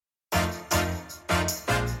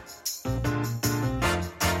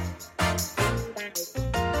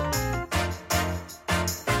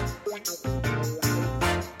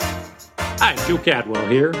Hi, Joe Cadwell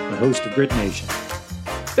here, the host of Grit Nation.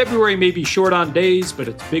 February may be short on days, but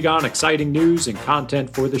it's big on exciting news and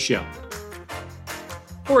content for the show.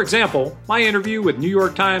 For example, my interview with New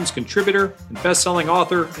York Times contributor and best-selling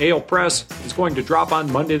author Ale Press is going to drop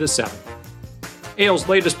on Monday the 7th. Ale's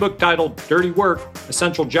latest book, titled Dirty Work,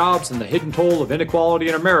 Essential Jobs and the Hidden Toll of Inequality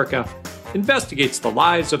in America, investigates the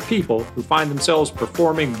lives of people who find themselves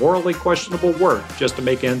performing morally questionable work just to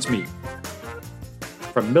make ends meet.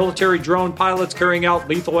 From military drone pilots carrying out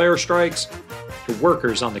lethal airstrikes to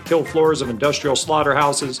workers on the kill floors of industrial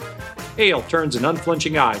slaughterhouses, Ale turns an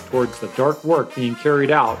unflinching eye towards the dark work being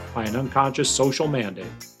carried out by an unconscious social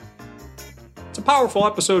mandate. It's a powerful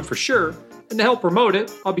episode for sure, and to help promote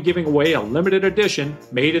it, I'll be giving away a limited edition,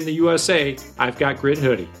 made in the USA, I've Got Grit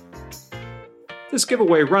hoodie. This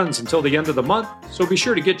giveaway runs until the end of the month, so be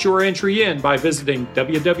sure to get your entry in by visiting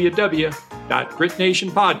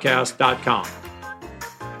www.gritnationpodcast.com.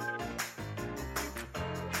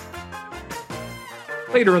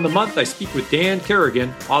 Later in the month, I speak with Dan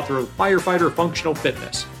Kerrigan, author of Firefighter Functional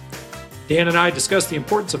Fitness. Dan and I discuss the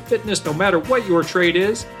importance of fitness no matter what your trade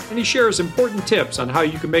is, and he shares important tips on how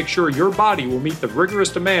you can make sure your body will meet the rigorous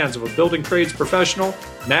demands of a building trades professional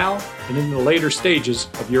now and in the later stages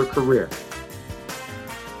of your career.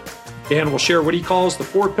 Dan will share what he calls the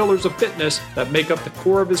 4 pillars of fitness that make up the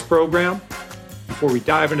core of his program before we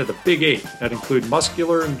dive into the big 8 that include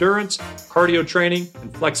muscular endurance, cardio training,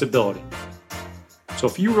 and flexibility. So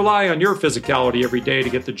if you rely on your physicality every day to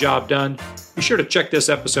get the job done, be sure to check this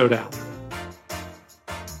episode out.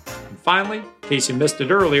 And finally, in case you missed it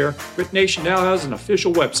earlier, Grit Nation now has an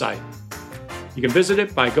official website. You can visit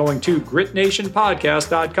it by going to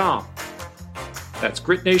gritnationpodcast.com. That's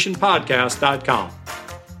gritnationpodcast.com.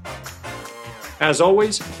 As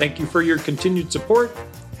always, thank you for your continued support.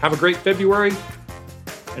 Have a great February.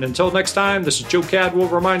 And until next time, this is Joe Cadwell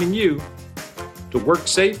reminding you to work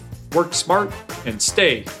safe, work smart, and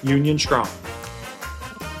stay union strong.